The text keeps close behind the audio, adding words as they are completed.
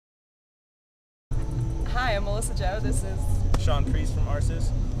Hi, I'm Melissa Joe. This is Shawn Priest from Arsis.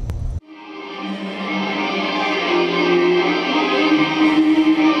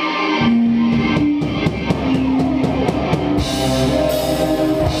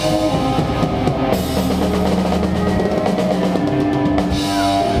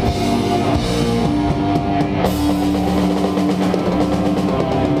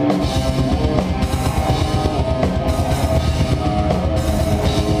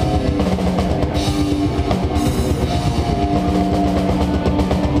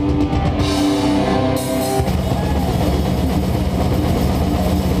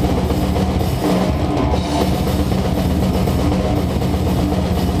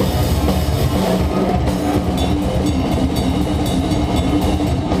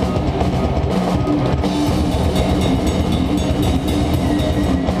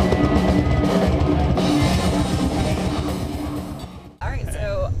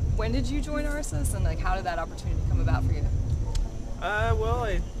 When did you join Arsis, and like how did that opportunity come about for you? Well,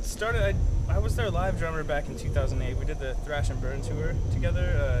 I was their live drummer back in 2008. We did the Thrash and Burn tour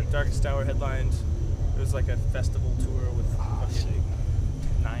together. Darkest Hour headlined. It was like a festival tour with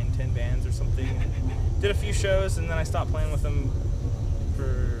 9-10 bands or something. Did a few shows, and then I stopped playing with them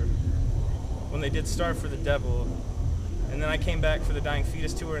for when they did Starve for the Devil. And then I came back for the Dying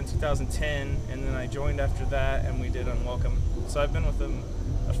Fetus tour in 2010, and then I joined after that, and we did Unwelcome. So I've been with them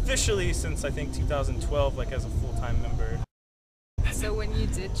officially since I think 2012, like as a full-time member. So when you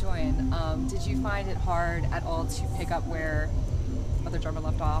did join, did you find it hard at all to pick up where other drummer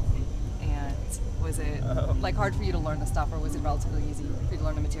left off? And was it like hard for you to learn the stuff, or was it relatively easy for you to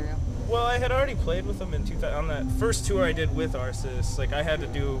learn the material? Well, I had already played with them in 2000 on that first tour I did with Arsis. Like I had to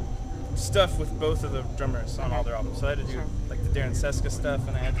do stuff with both of the drummers on all their albums. So I had to do like the Darren Seska stuff,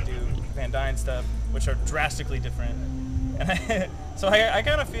 and I had to do Van Dyne stuff, which are drastically different. And so I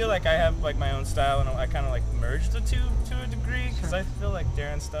kind of feel like I have like my own style, and I kind of like merged the two to a degree, because I feel like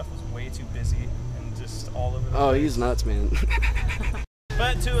Darren's stuff was way too busy and just all over the place. He's nuts, man.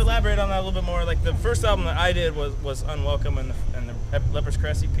 But to elaborate on that a little bit more, like the first album that I did was Unwelcome and the Leper's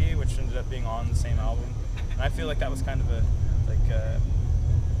Crest EP, which ended up being on the same album. And I feel like that was kind of a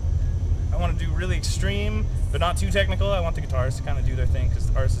I want to do really extreme, but not too technical. I want the guitars to kind of do their thing,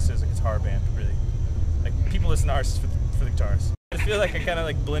 because Arsis is a guitar band, really. Like people listen to Arsis for the guitars. I feel like I kind of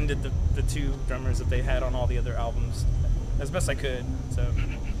like blended the two drummers that they had on all the other albums as best I could. So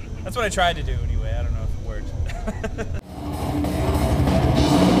that's what I tried to do anyway. I don't know if it worked.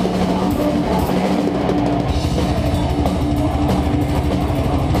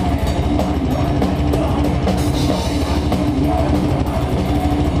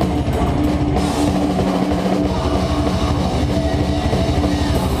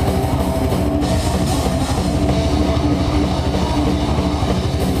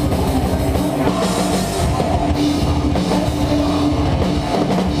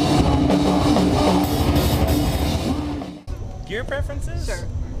 Gear preferences? Sure.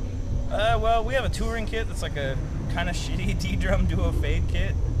 Well, we have a touring kit that's like a kind of shitty D-drum duo fade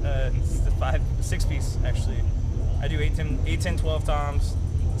kit. It's the 6-piece actually. I do 810 12 toms,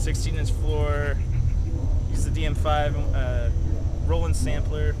 16-inch floor. Use the DM5 Roland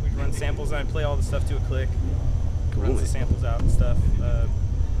sampler. We run samples, and I play all the stuff to a click. Runs the samples out and stuff.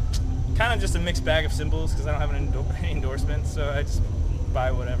 Kind of just a mixed bag of cymbals, because I don't have any endorsements, so I just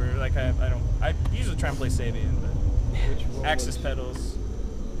buy whatever. Like I usually try and play Sabian, but Axis pedals.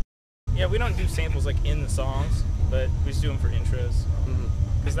 Yeah, we don't do samples like in the songs, but we just do them for intros.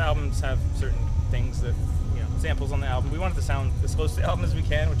 Because the albums have certain things that, samples on the album. We want it to sound as close to the album as we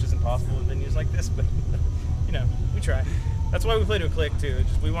can, which is impossible in venues like this, but we try. That's why we play to a click too.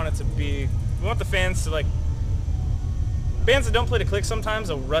 We want the fans to like, bands that don't play to click sometimes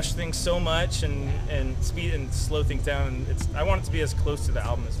they'll rush things so much and speed and slow things down. I want it to be as close to the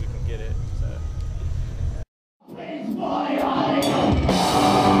album as we can get it. So.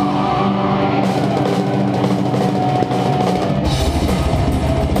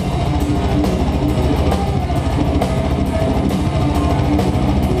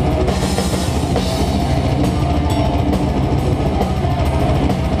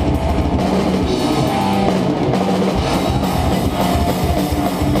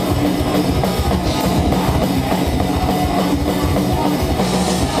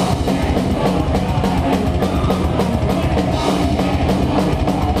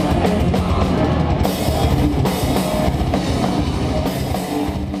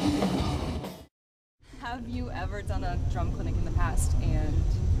 Have you ever done a drum clinic in the past, and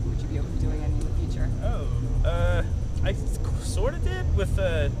would you be open to doing any in the future? I sort of did with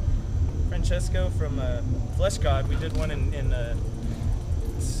Francesco from Flesh God. We did one in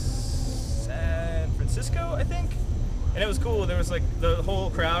San Francisco. I think. And it was cool. There was like the whole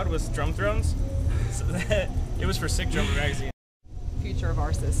crowd was drum thrones. So that it was for Sick Drummer magazine. Future of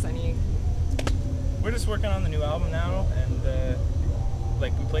Arsis, any? We're just working on the new album now, and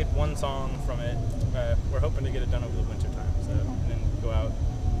like we played one song from it. We're hoping to get it done over the winter time, so and then go out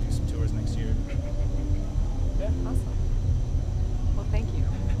and do some tours next year. Yeah. Awesome. Well, thank you.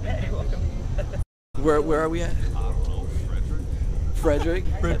 Yeah, you're welcome. Where are we at? Frederick,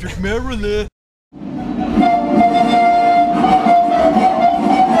 Maryland.